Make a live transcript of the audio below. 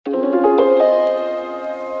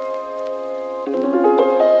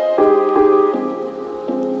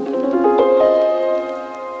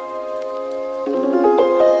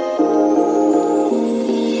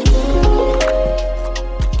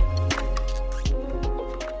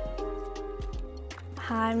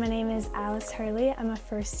Hi, my name is Alice Hurley. I'm a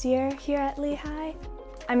first year here at Lehigh.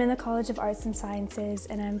 I'm in the College of Arts and Sciences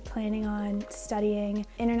and I'm planning on studying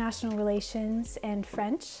international relations and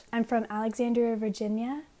French. I'm from Alexandria,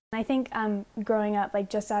 Virginia. I think growing up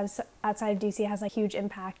just outside of DC has a huge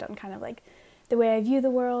impact on kind of like the way I view the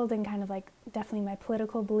world and kind of like definitely my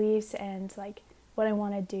political beliefs and like what I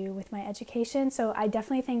want to do with my education. So I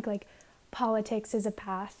definitely think like politics is a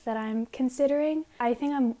path that I'm considering. I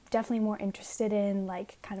think I'm definitely more interested in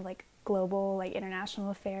like kind of like global, like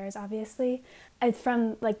international affairs, obviously.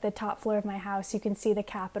 From like the top floor of my house, you can see the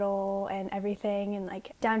Capitol and everything in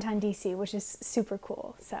like downtown DC, which is super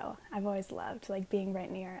cool. So I've always loved like being right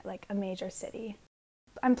near like a major city.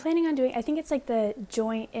 I'm planning on doing, I think it's like the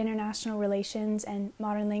Joint International Relations and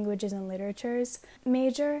Modern Languages and Literatures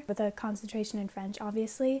major with a concentration in French,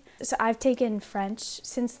 obviously. So I've taken French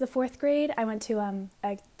since the 4th grade. I went to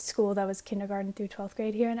a school that was kindergarten through 12th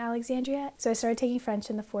grade here in Alexandria. So I started taking French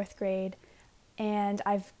in the 4th grade and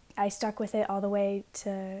I stuck with it all the way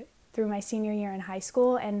through my senior year in high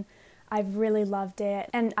school, and I've really loved it,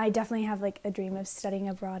 and I definitely have like a dream of studying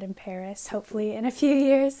abroad in Paris, hopefully in a few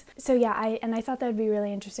years. So yeah, I thought that would be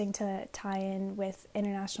really interesting to tie in with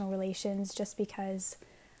international relations, just because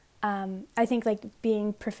I think like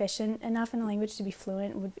being proficient enough in a language to be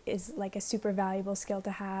fluent is like a super valuable skill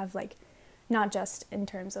to have, like not just in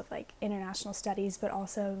terms of like international studies, but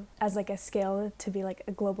also as like a skill to be like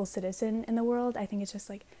a global citizen in the world. I think it's just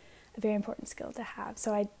like a very important skill to have.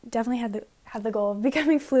 So I definitely have the goal of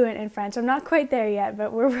becoming fluent in French. I'm not quite there yet,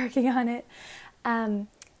 but we're working on it. And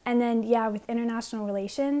then yeah, with international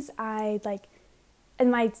relations, in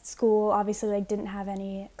my school obviously like didn't have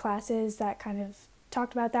any classes that kind of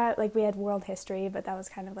talked about that. Like we had world history, but that was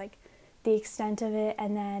kind of like the extent of it.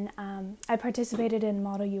 And then I participated in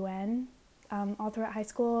Model UN all throughout high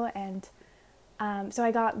school, and so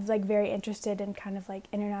I got like very interested in kind of like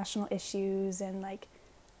international issues and like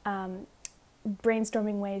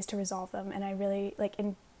brainstorming ways to resolve them. And I really like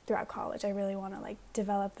throughout college I really want to like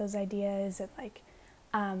develop those ideas and like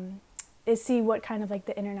see what kind of like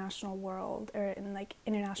the international world or in like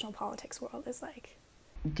international politics world is like.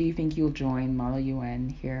 Do you think you'll join Model UN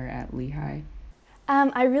here at Lehigh?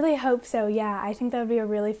 I really hope so, yeah. I think that would be a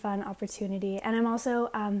really fun opportunity, and I'm also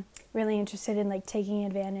really interested in like taking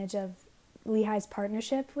advantage of Lehigh's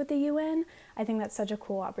partnership with the UN. I think that's such a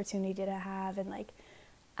cool opportunity to have, and like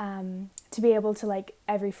to be able to like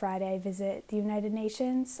every Friday visit the United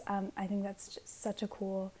Nations. I think that's just such a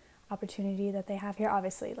cool opportunity that they have here.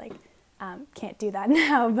 Obviously like can't do that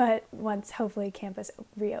now, but once hopefully campus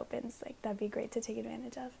reopens, like that'd be great to take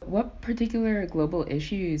advantage of. What particular global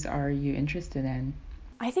issues are you interested in?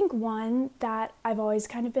 I think one that I've always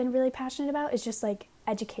kind of been really passionate about is just like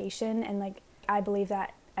education, and like I believe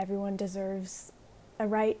that everyone deserves a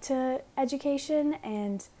right to education,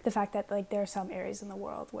 and the fact that like there are some areas in the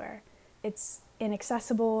world where it's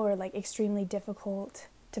inaccessible or like extremely difficult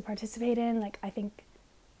to participate in. Like I think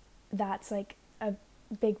that's like a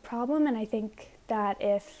big problem, and I think that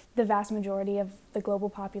if the vast majority of the global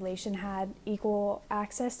population had equal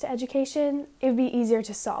access to education, it would be easier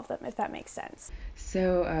to solve them, if that makes sense.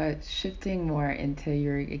 So shifting more into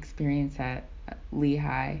your experience at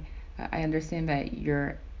Lehigh, I understand that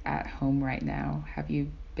you're at home right now. Have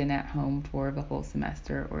you been at home for the whole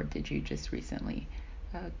semester, or did you just recently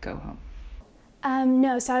go home?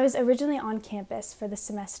 No, so I was originally on campus for the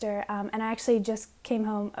semester, and I actually just came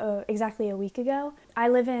home exactly a week ago. I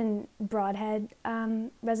live in Broadhead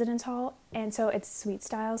Residence Hall, and so it's suite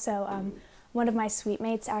style. So one of my suite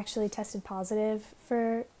mates actually tested positive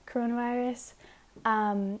for coronavirus,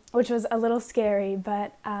 which was a little scary,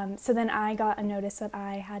 but so then I got a notice that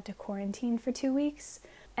I had to quarantine for 2 weeks.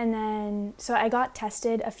 And then, so I got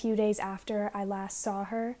tested a few days after I last saw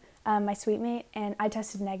her, my suite mate, and I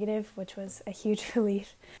tested negative, which was a huge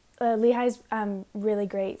relief. Lehigh's really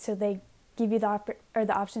great, so they give you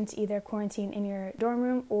the option to either quarantine in your dorm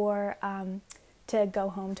room or to go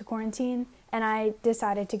home to quarantine. And I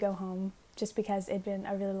decided to go home just because it'd been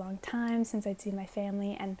a really long time since I'd seen my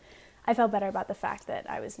family, and I felt better about the fact that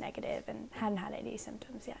I was negative and hadn't had any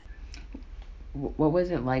symptoms yet. What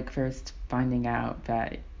was it like first finding out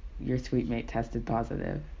that your suite mate tested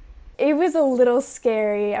positive? It was a little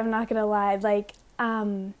scary, I'm not gonna lie. Like,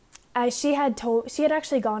 she had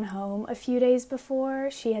actually gone home a few days before.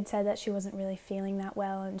 She had said that she wasn't really feeling that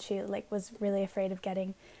well, and she like was really afraid of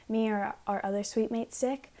getting me or our other suite mates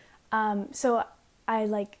sick. So I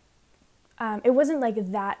like, it wasn't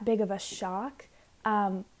like that big of a shock,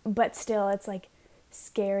 but still it's like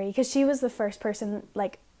scary because she was the first person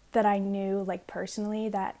like that I knew like personally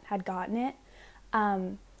that had gotten it.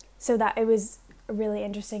 So that it was really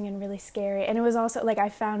interesting and really scary. And it was also like I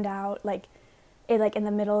found out like in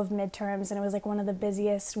the middle of midterms, and it was like one of the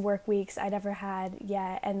busiest work weeks I'd ever had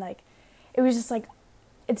yet. And like it was just like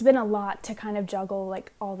it's been a lot to kind of juggle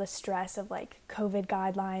like all the stress of like COVID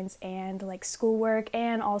guidelines and like schoolwork,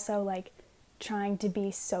 and also like trying to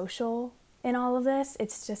be social in all of this.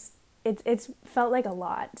 It's felt like a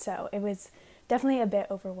lot, so it was definitely a bit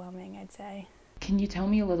overwhelming, I'd say. Can you tell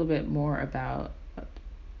me a little bit more about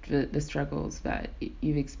the struggles that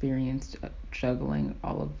you've experienced juggling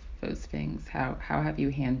all of those things? How have you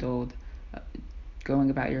handled going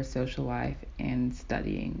about your social life and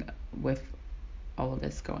studying with all of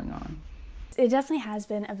this going on? It definitely has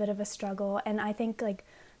been a bit of a struggle, and I think like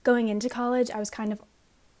going into college, I was kind of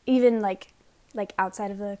even like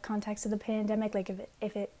outside of the context of the pandemic, like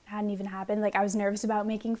if it hadn't even happened, like I was nervous about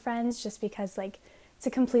making friends just because like it's a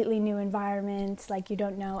completely new environment, like you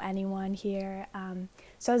don't know anyone here.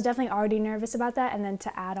 So I was definitely already nervous about that, and then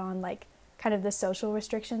to add on like kind of the social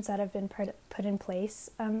restrictions that have been put in place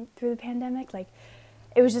through the pandemic, like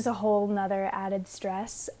it was just a whole nother added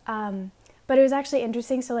stress. But it was actually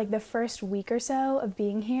interesting. So like the first week or so of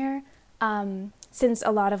being here, since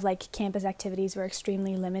a lot of like campus activities were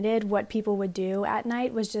extremely limited, what people would do at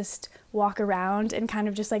night was just walk around and kind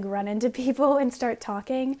of just like run into people and start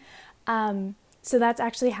talking. So that's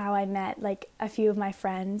actually how I met like a few of my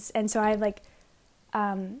friends. And so I have like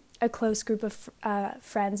a close group of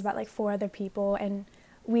friends, about like 4 other people, and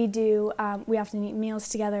we often eat meals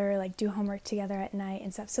together, like do homework together at night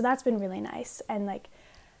and stuff. So that's been really nice. And like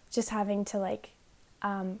just having to like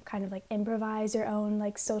kind of like improvise your own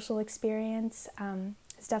like social experience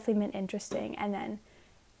has definitely been interesting. And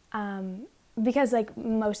then because like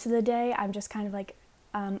most of the day I'm just kind of like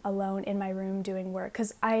alone in my room doing work,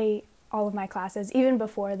 because all of my classes, even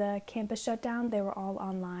before the campus shut down, they were all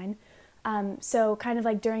online. So kind of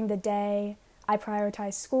like during the day I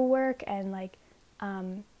prioritize schoolwork and like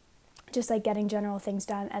just like getting general things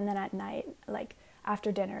done, and then at night, like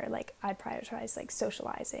after dinner, like I prioritize like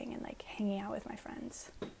socializing and like hanging out with my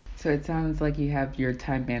friends. So it sounds like you have your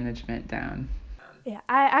time management down. Yeah,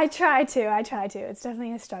 I try to. It's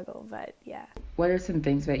definitely a struggle, but yeah. What are some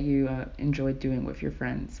things that you enjoyed doing with your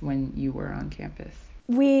friends when you were on campus?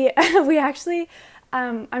 We actually,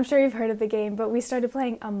 I'm sure you've heard of the game, but we started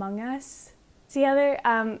playing Among Us together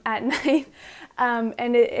at night,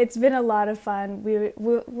 and it's been a lot of fun.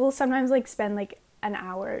 We'll sometimes like spend like an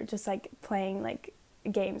hour just like playing like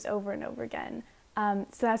games over and over again. So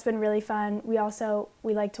that's been really fun.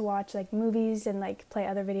 We like to watch like movies and like play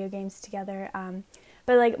other video games together.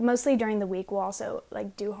 But like mostly during the week, we'll also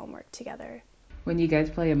like do homework together. When you guys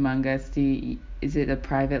play Among Us, is it a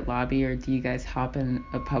private lobby, or do you guys hop in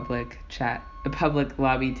a public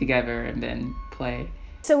lobby together and then play?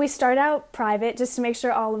 So we start out private just to make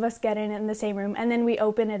sure all of us get in the same room, and then we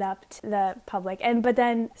open it up to the public. But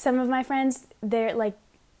then some of my friends, they're like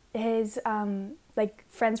his like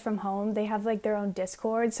friends from home, they have like their own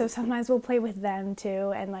Discord, so sometimes we'll play with them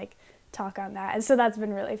too and like talk on that. And so that's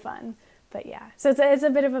been really fun. But yeah, so it's a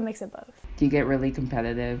bit of a mix of both. Do you get really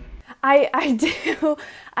competitive? I do.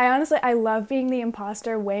 I love being the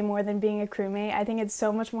imposter way more than being a crewmate. I think it's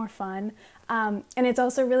so much more fun. And it's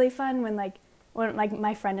also really fun when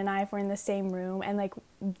my friend and I, if we're in the same room and like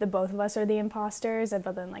the both of us are the imposters,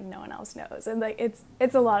 but then like no one else knows, and like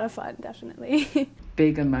it's a lot of fun, definitely.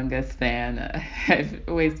 Big Among Us fan. I've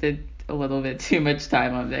wasted a little bit too much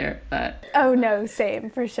time on there, but oh no, same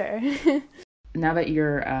for sure. Now that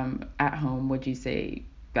you're at home, would you say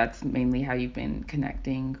that's mainly how you've been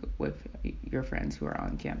connecting with your friends who are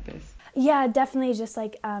on campus? Yeah, definitely just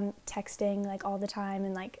like texting like all the time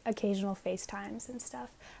and like occasional FaceTimes and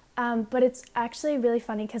stuff. But it's actually really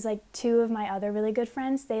funny because like 2 of my other really good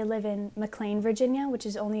friends, they live in McLean, Virginia, which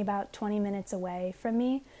is only about 20 minutes away from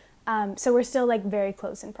me. So we're still like very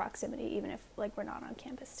close in proximity, even if like we're not on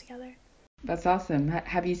campus together. That's awesome.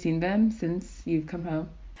 Have you seen them since you've come home?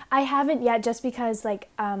 I haven't yet, just because like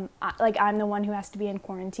I'm the one who has to be in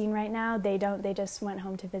quarantine right now. They just went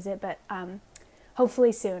home to visit, but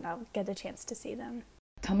hopefully soon I'll get a chance to see them.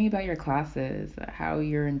 Tell me about your classes, how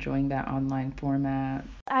you're enjoying that online format.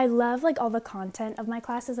 I love like all the content of my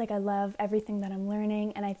classes. Like I love everything that I'm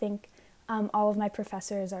learning, and I think all of my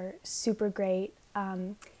professors are super great.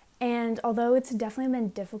 And although it's definitely been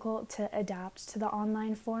difficult to adapt to the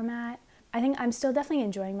online format, I think I'm still definitely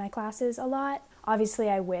enjoying my classes a lot. Obviously,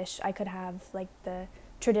 I wish I could have like the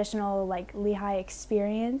traditional like Lehigh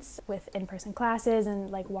experience with in-person classes and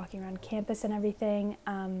like walking around campus and everything.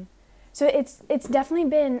 So it's definitely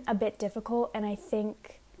been a bit difficult, and I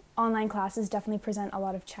think online classes definitely present a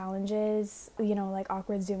lot of challenges, like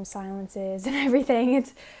awkward Zoom silences and everything.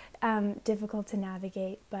 difficult to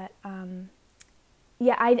navigate, but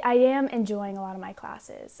yeah, I am enjoying a lot of my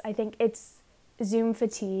classes. I think Zoom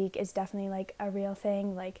fatigue is definitely like a real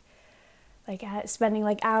thing, like spending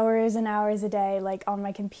like hours and hours a day like on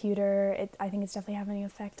my computer. I think it's definitely having an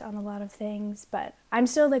effect on a lot of things, but I'm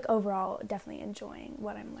still like overall definitely enjoying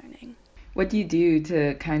what I'm learning. What do you do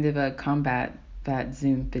to kind of combat that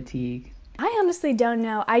Zoom fatigue? I honestly don't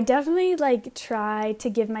know. I definitely like try to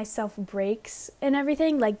give myself breaks and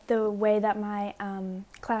everything, like the way that my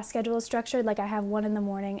class schedule is structured. Like I have one in the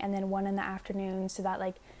morning and then one in the afternoon, so that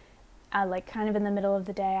like kind of in the middle of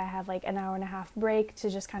the day I have like an hour and a half break to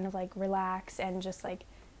just kind of like relax and just like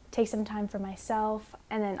take some time for myself.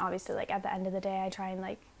 And then obviously like at the end of the day I try and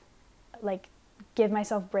like give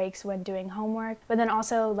myself breaks when doing homework. But then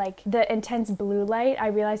also like the intense blue light, I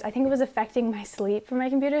realized I think it was affecting my sleep from my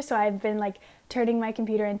computer, so I've been like turning my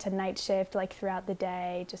computer into night shift like throughout the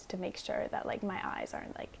day just to make sure that like my eyes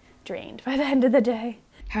aren't like drained by the end of the day.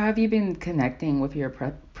 How have you been connecting with your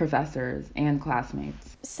professors and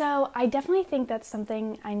classmates? So I definitely think that's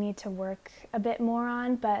something I need to work a bit more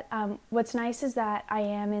on, but what's nice is that I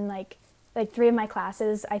am in like 3 of my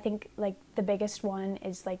classes. I think like the biggest one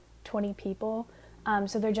is like 20 people,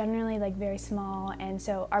 so they're generally like very small, and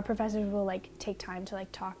so our professors will like take time to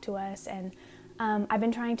like talk to us. And I've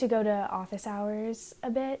been trying to go to office hours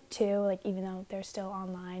a bit too, like even though they're still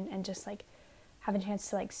online, and just like have a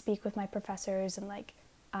chance to like speak with my professors and like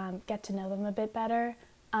get to know them a bit better.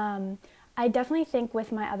 I definitely think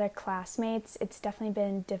with my other classmates, it's definitely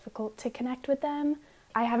been difficult to connect with them.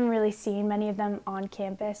 I haven't really seen many of them on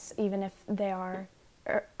campus, even if they are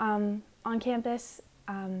on campus.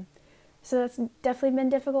 So that's definitely been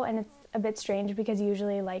difficult, and it's a bit strange because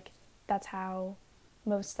usually like that's how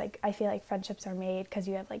most like I feel like friendships are made, because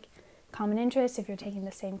you have like common interests if you're taking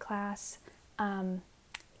the same class.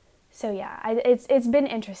 So yeah, it's been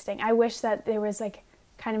interesting. I wish that there was like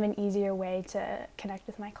kind of an easier way to connect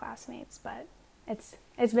with my classmates, but it's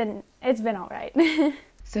been all right.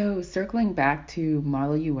 So circling back to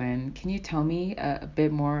Model UN, can you tell me a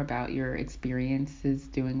bit more about your experiences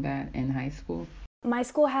doing that in high school? My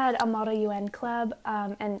school had a Model UN club,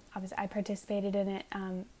 and obviously I participated in it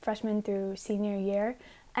freshman through senior year.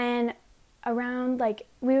 And around like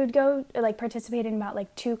we would go like participate in about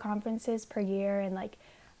like 2 conferences per year, and like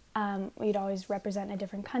we'd always represent a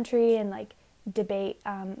different country and like debate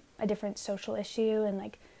a different social issue. And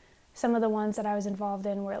like some of the ones that I was involved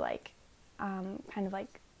in were like kind of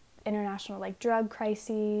like international like drug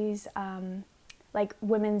crises, like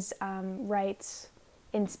women's rights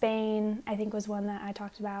in Spain, I think was one that I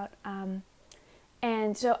talked about.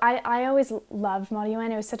 And so I always loved Model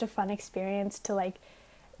UN. It was such a fun experience to like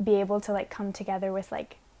be able to like come together with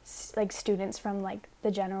like students from like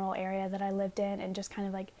the general area that I lived in, and just kind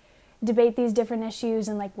of like debate these different issues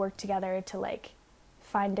and like work together to like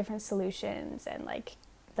find different solutions and like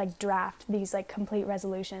draft these like complete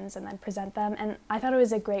resolutions and then present them. And I thought it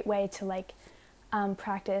was a great way to like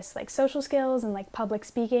practice like social skills and like public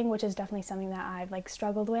speaking, which is definitely something that I've like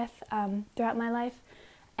struggled with throughout my life.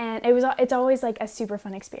 And it's always like a super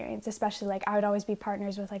fun experience, especially like I would always be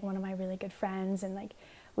partners with like one of my really good friends, and like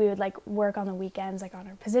we would like work on the weekends like on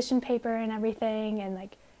our position paper and everything. And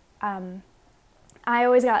like I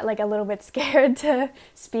always got like a little bit scared to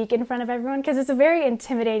speak in front of everyone, because it's a very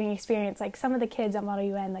intimidating experience. Like some of the kids at Model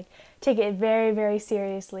UN like take it very, very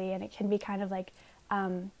seriously, and it can be kind of like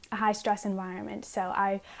a high stress environment. So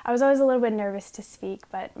I was always a little bit nervous to speak,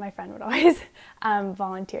 but my friend would always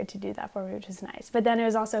volunteer to do that for me, which was nice. But then it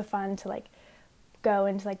was also fun to like go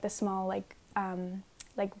into like the small like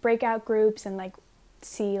breakout groups and like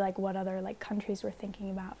see like what other like countries were thinking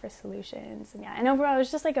about for solutions. And yeah, and overall it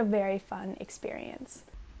was just like a very fun experience.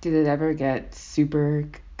 Did it ever get super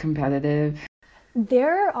competitive?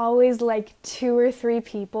 There are always like 2 or 3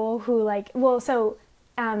 people who like, well, so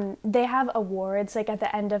they have awards like at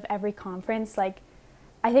the end of every conference, like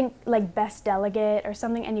I think like best delegate or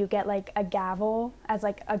something, and you get like a gavel as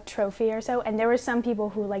like a trophy or so. And there were some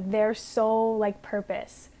people who like their sole like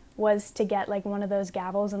purpose was to get like one of those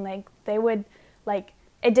gavels, and like they would like,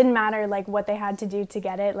 it didn't matter like what they had to do to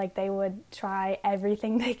get it, like they would try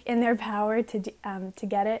everything like in their power to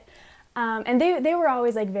get it. And they were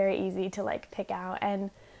always like very easy to like pick out,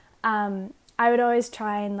 and I would always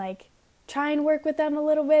try and work with them a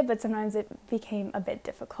little bit, but sometimes it became a bit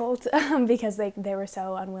difficult because they were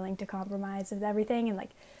so unwilling to compromise with everything, and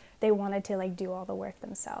like they wanted to like do all the work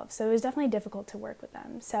themselves. So it was definitely difficult to work with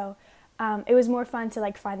them. So it was more fun to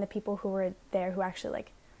like find the people who were there who actually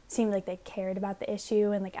like seemed like they cared about the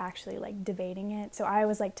issue and like actually like debating it. So I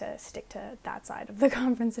always like to stick to that side of the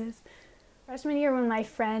conferences. Freshman year, when my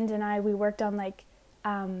friend and we worked on like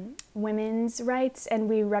women's rights, and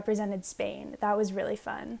we represented Spain. That was really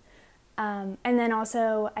fun. And then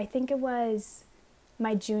also, I think it was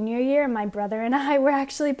my junior year, my brother and I were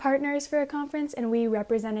actually partners for a conference, and we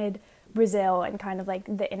represented Brazil and kind of like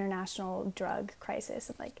the international drug crisis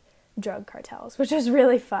and like drug cartels, which was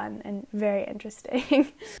really fun and very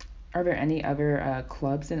interesting. Are there any other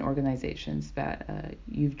clubs and organizations that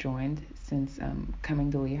you've joined since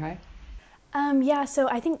coming to Lehigh? Yeah, so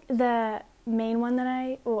I think the main one that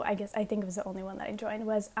I think it was the only one that I joined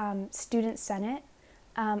was Student Senate.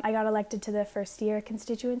 I got elected to the first year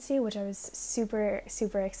constituency, which I was super,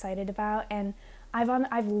 super excited about, and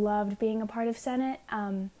I've loved being a part of Senate.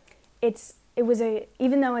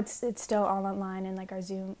 Even though it's still all online and like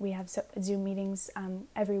we have Zoom meetings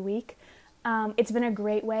every week. It's been a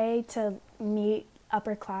great way to meet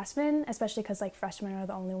upperclassmen, especially because like freshmen are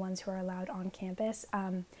the only ones who are allowed on campus.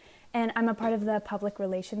 And I'm a part of the Public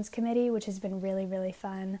Relations Committee, which has been really, really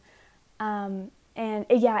fun.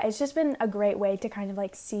 It's just been a great way to kind of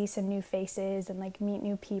like see some new faces and like meet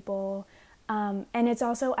new people. And it's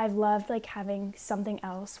also, I've loved like having something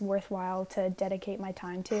else worthwhile to dedicate my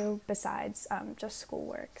time to besides just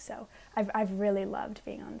schoolwork. So I've really loved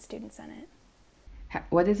being on Student Senate.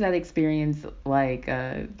 What is that experience like,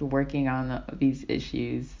 working on these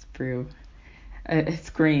issues through a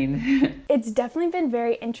screen? It's definitely been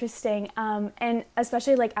very interesting, and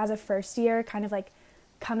especially like as a first year, kind of like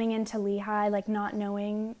coming into Lehigh, like not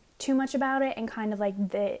knowing too much about it and kind of like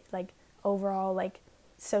the like overall like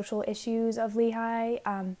social issues of Lehigh.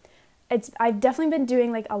 I've definitely been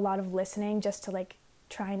doing like a lot of listening just to like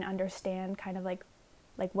try and understand kind of like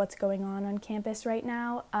what's going on campus right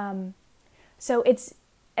now. So it's,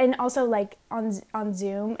 and also like on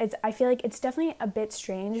Zoom, I feel like it's definitely a bit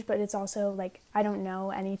strange, but it's also like I don't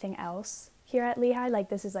know anything else here at Lehigh. Like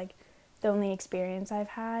this is like the only experience I've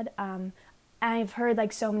had. I've heard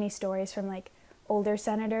like so many stories from like older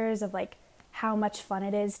senators of like how much fun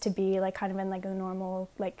it is to be like kind of in like a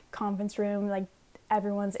normal like conference room, like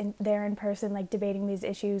everyone's there in person like debating these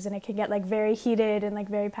issues, and it can get like very heated and like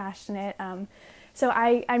very passionate. So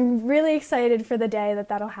I'm really excited for the day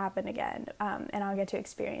that'll happen again, and I'll get to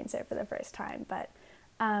experience it for the first time. But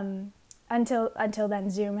until then,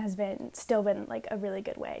 Zoom has still been like a really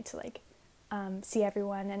good way to like see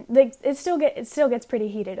everyone, and like it still gets pretty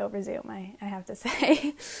heated over Zoom. I have to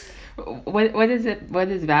say. What is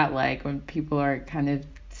that like when people are kind of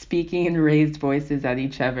speaking in raised voices at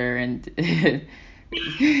each other and?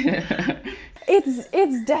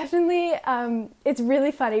 It's definitely it's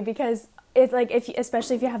really funny because it's like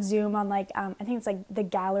especially if you have Zoom on like I think it's like the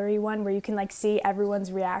gallery one where you can like see everyone's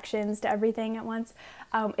reactions to everything at once.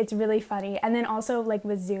 It's really funny, and then also like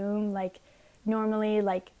with Zoom, like normally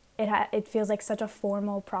like it feels like such a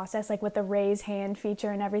formal process, like with the raise hand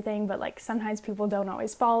feature and everything, but like sometimes people don't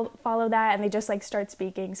always follow that and they just like start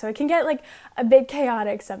speaking, so it can get like a bit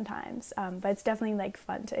chaotic sometimes, but it's definitely like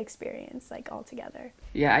fun to experience like all together.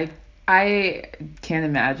 Yeah, I can't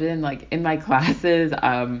imagine like in my classes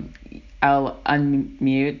I'll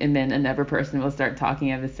unmute and then another person will start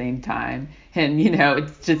talking at the same time, and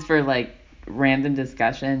it's just for like random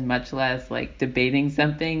discussion, much less like debating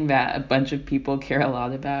something that a bunch of people care a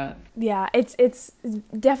lot about. Yeah, it's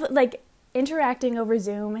definitely like interacting over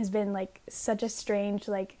Zoom has been like such a strange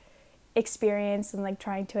like experience, and like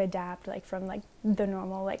trying to adapt like from like the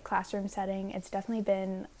normal like classroom setting. It's definitely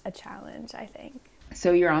been a challenge, I think.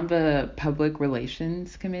 So you're on the Public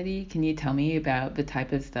Relations Committee. Can you tell me about the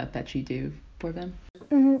type of stuff that you do for them?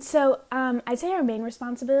 So I'd say our main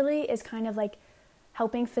responsibility is kind of like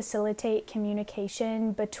helping facilitate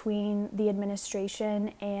communication between the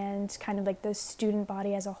administration and kind of like the student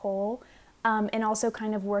body as a whole, and also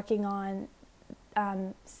kind of working on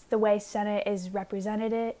the way Senate is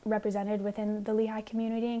represented within the Lehigh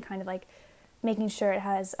community, and kind of like making sure it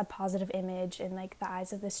has a positive image in like the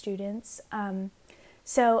eyes of the students.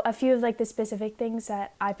 So a few of like the specific things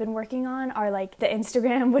that I've been working on are like the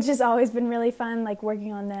Instagram, which has always been really fun, like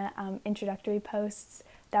working on the introductory posts.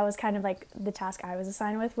 That was kind of like the task I was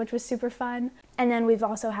assigned with, which was super fun. And then we've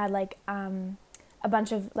also had like a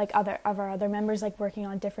bunch of like our other members like working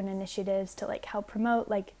on different initiatives to like help promote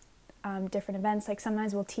like different events. Like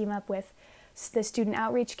sometimes we'll team up with the Student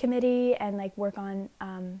Outreach Committee and like work on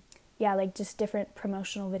like just different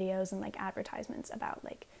promotional videos and like advertisements about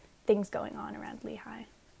like things going on around Lehigh.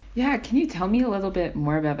 Yeah, can you tell me a little bit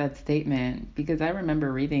more about that statement? Because I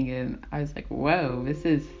remember reading it and I was like, whoa, this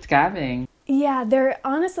is scathing. Yeah, there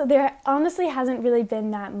honestly hasn't really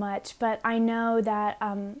been that much, but I know that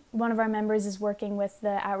one of our members is working with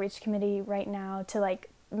the Outreach Committee right now to like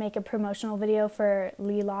make a promotional video for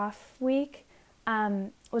LELOF Week,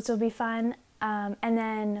 which will be fun. And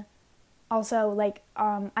then also, like,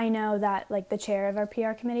 I know that, like, the chair of our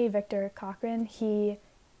PR committee, Victor Cochran, he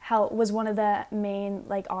was one of the main,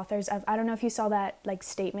 like, authors of, I don't know if you saw that, like,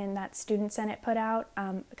 statement that Student Senate put out,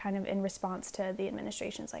 kind of in response to the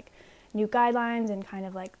administration's, like, new guidelines and kind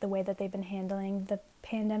of, like, the way that they've been handling the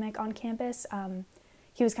pandemic on campus.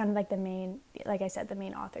 He was kind of, like, the main, like I said, the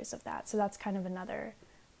main authors of that. So that's kind of another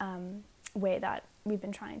way that we've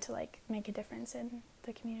been trying to, like, make a difference in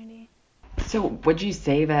the community. So would you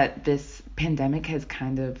say that this pandemic has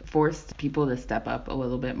kind of forced people to step up a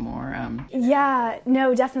little bit more? Yeah,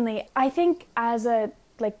 no, definitely. I think as a,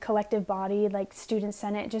 like, collective body, like, Student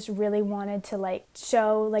Senate just really wanted to, like,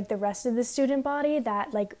 show, like, the rest of the student body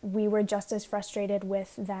that, like, we were just as frustrated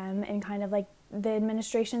with them and kind of, like, the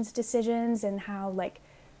administration's decisions, and how, like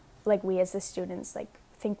we as the students, like,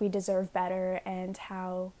 think we deserve better, and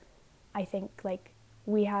how I think, like,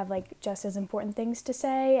 we have, like, just as important things to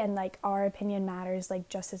say, and, like, our opinion matters, like,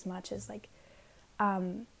 just as much as, like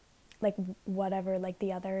whatever, like,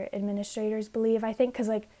 the other administrators believe, I think, because,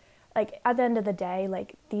 like at the end of the day,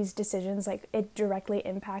 like, these decisions, like, it directly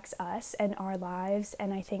impacts us and our lives,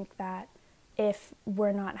 and I think that if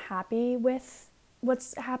we're not happy with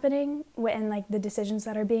what's happening and, like, the decisions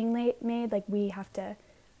that are being made, like, we have to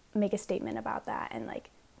make a statement about that and, like,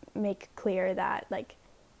 make clear that, like,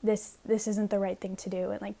 this isn't the right thing to do,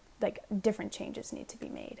 and, like different changes need to be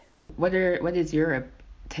made. What is your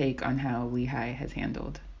take on how Lehigh has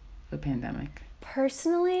handled the pandemic?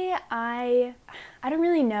 Personally, I don't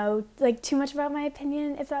really know, like, too much about my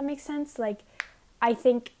opinion, if that makes sense. Like, I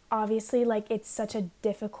think obviously, like, it's such a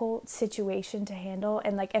difficult situation to handle,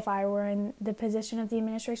 and, like, if I were in the position of the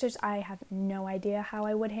administrators, I have no idea how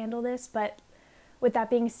I would handle this. But with that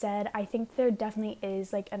being said, I think there definitely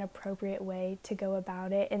is, like, an appropriate way to go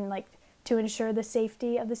about it, and, like, to ensure the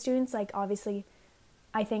safety of the students. Like, obviously,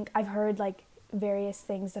 I think I've heard, like, various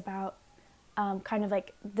things about kind of,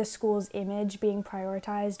 like, the school's image being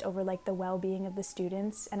prioritized over, like, the well-being of the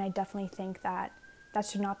students, and I definitely think that that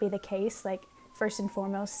should not be the case. Like, first and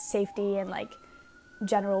foremost, safety and, like,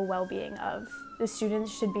 general well-being of the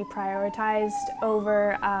students should be prioritized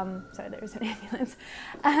over, sorry, there was an ambulance,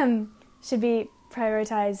 should be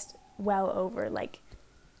prioritized well over, like,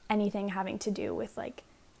 anything having to do with, like,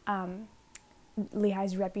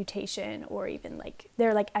 Lehigh's reputation, or even, like,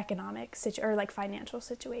 their, like, economic or, like, financial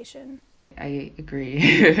situation. I agree.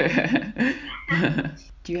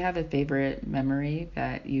 Do you have a favorite memory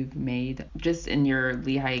that you've made just in your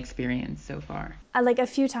Lehigh experience so far? Like, a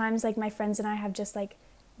few times, like, my friends and I have just, like,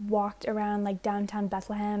 walked around, like, downtown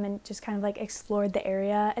Bethlehem and just kind of, like, explored the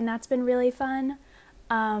area, and that's been really fun.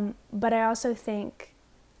 But I also think,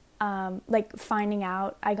 like, finding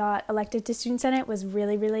out I got elected to Student Senate was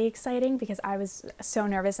really, really exciting, because I was so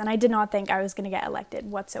nervous, and I did not think I was going to get elected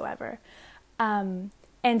whatsoever.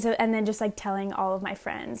 And then just, like, telling all of my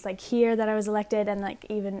friends, like, here that I was elected, and, like,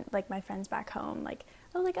 even, like, my friends back home, like,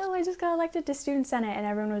 oh, I just got elected to Student Senate, and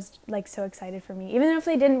everyone was, like, so excited for me, even if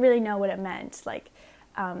they didn't really know what it meant. Like,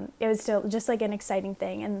 it was still just, like, an exciting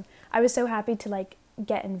thing, and I was so happy to, like,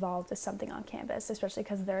 get involved with something on campus, especially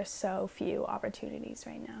because there are so few opportunities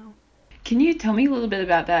right now. Can you tell me a little bit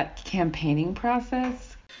about that campaigning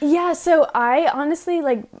process? Yeah, so I honestly,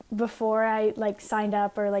 like, before I, like, signed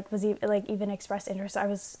up or, like, was even expressed interest, I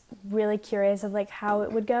was really curious of, like, how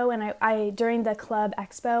it would go, and I during the club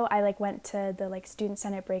expo, I, like, went to the, like, Student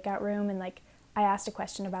Senate breakout room, and, like, I asked a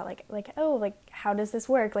question about, like oh, like, how does this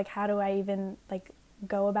work? Like, how do I even, like,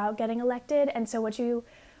 go about getting elected? And so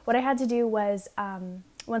what I had to do was,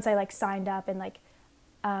 once I, like, signed up, and, like,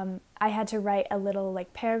 I had to write a little,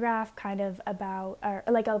 like, paragraph kind of about, or,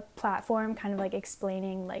 like, a platform kind of, like,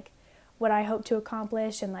 explaining, like, what I hope to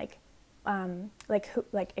accomplish, and, like,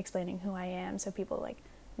 explaining who I am, so people, like,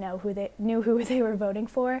 knew who they were voting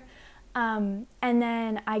for. And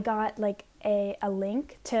then I got, like, a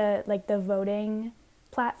link to, like, the voting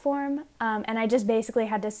platform, and I just basically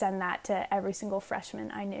had to send that to every single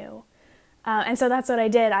freshman I knew. And so that's what I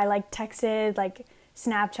did. I, like, texted, like,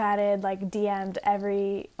 Snapchatted, like, DM'd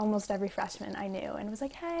almost every freshman I knew, and was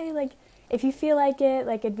like, hey, like, if you feel like it,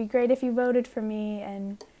 like, it'd be great if you voted for me.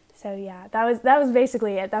 And so, yeah, that was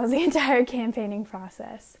basically it. That was the entire campaigning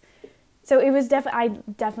process. So it was I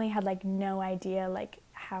definitely had, like, no idea, like,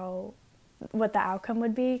 what the outcome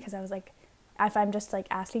would be, because I was like, if I'm just, like,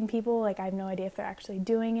 asking people, like, I have no idea if they're actually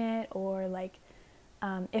doing it, or, like,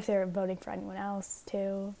 if they're voting for anyone else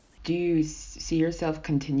too. Do you see yourself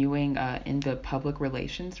continuing in the public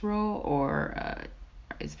relations role, or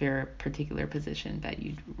is there a particular position that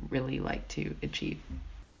you'd really like to achieve?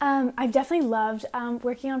 I've definitely loved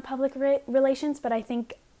working on public relations, but I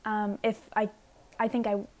think if I I think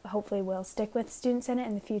I hopefully will stick with Student Senate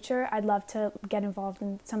in the future. I'd love to get involved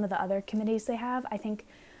in some of the other committees they have. I think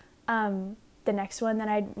the next one that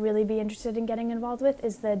I'd really be interested in getting involved with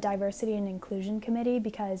is the Diversity and Inclusion Committee,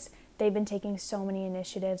 because they've been taking so many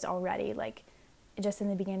initiatives already, like just in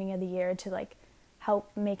the beginning of the year, to like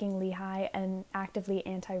help making Lehigh an actively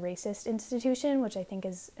anti-racist institution, which I think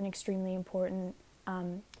is an extremely important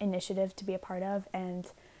initiative to be a part of. And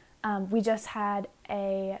we just had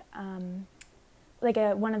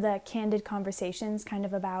one of the candid conversations kind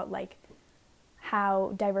of about like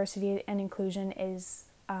how diversity and inclusion is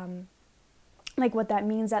like what that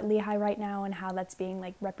means at Lehigh right now, and how that's being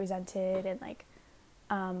like represented, and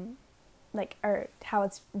or how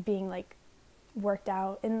it's being like worked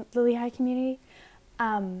out in the Lehigh community.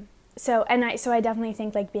 So I definitely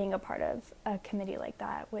think like being a part of a committee like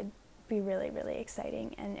that would be really, really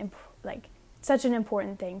exciting and like such an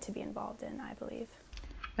important thing to be involved in, I believe.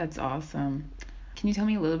 That's awesome. Can you tell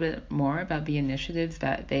me a little bit more about the initiatives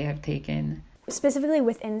that they have taken? Specifically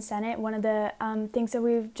within Senate, one of the things that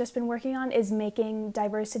we've just been working on is making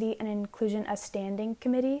diversity and inclusion a standing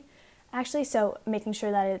committee, actually. So making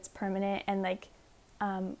sure that it's permanent and like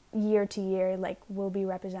year to year, like will be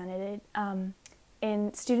represented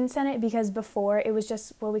in Student Senate, because before it was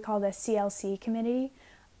just what we call the CLC committee.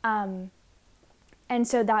 And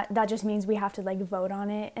so that just means we have to like vote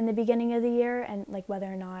on it in the beginning of the year, and like whether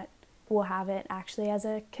or not we'll have it actually as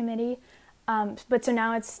a committee. But so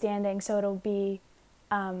now it's standing, so it'll be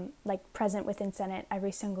like present within Senate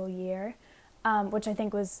every single year, which I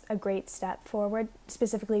think was a great step forward,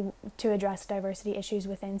 specifically to address diversity issues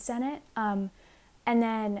within Senate. And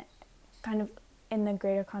then kind of in the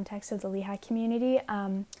greater context of the Lehigh community,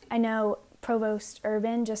 I know Provost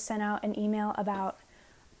Urban just sent out an email about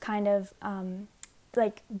kind of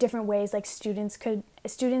like different ways like students,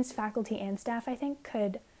 faculty, and staff, I think,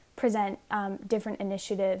 could present different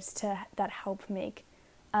initiatives that help make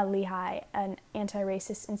Lehigh an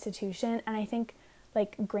anti-racist institution. And I think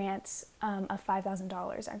like grants of $5,000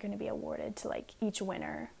 are going to be awarded to like each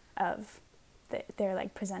winner of their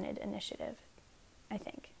like presented initiative, I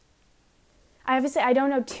think. I don't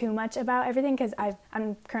know too much about everything because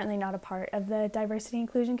I'm currently not a part of the Diversity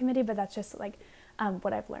Inclusion Committee, but that's just like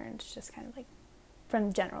what I've learned, just kind of like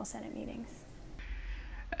from general Senate meetings.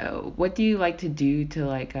 What do you like to do to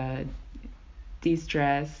like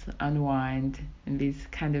de-stress, unwind in these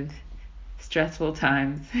kind of stressful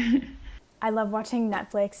times? I love watching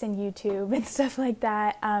Netflix and YouTube and stuff like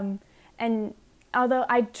that. And although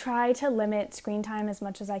I try to limit screen time as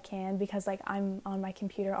much as I can, because like I'm on my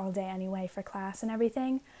computer all day anyway for class and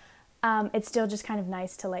everything, it's still just kind of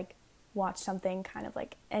nice to like watch something kind of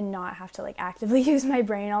like and not have to like actively use my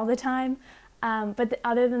brain all the time. But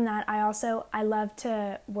other than that, I love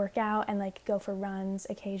to work out and like go for runs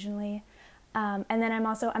occasionally. And then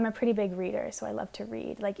I'm a pretty big reader, so I love to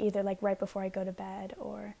read, like either like right before I go to bed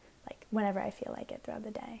or like whenever I feel like it throughout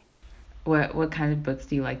the day. What kind of books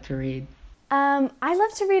do you like to read? I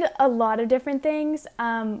love to read a lot of different things,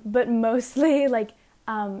 but mostly like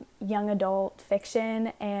young adult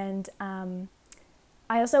fiction. And one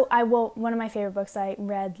of my favorite books I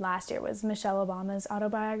read last year was Michelle Obama's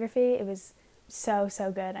autobiography. It was so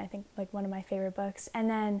good. I think like one of my favorite books. And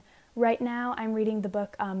then right now I'm reading the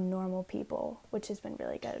book Normal People, which has been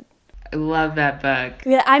really good. I love that book.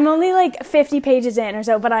 Yeah, I'm only like 50 pages in or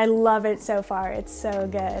so, but I love it so far. It's so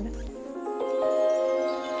good.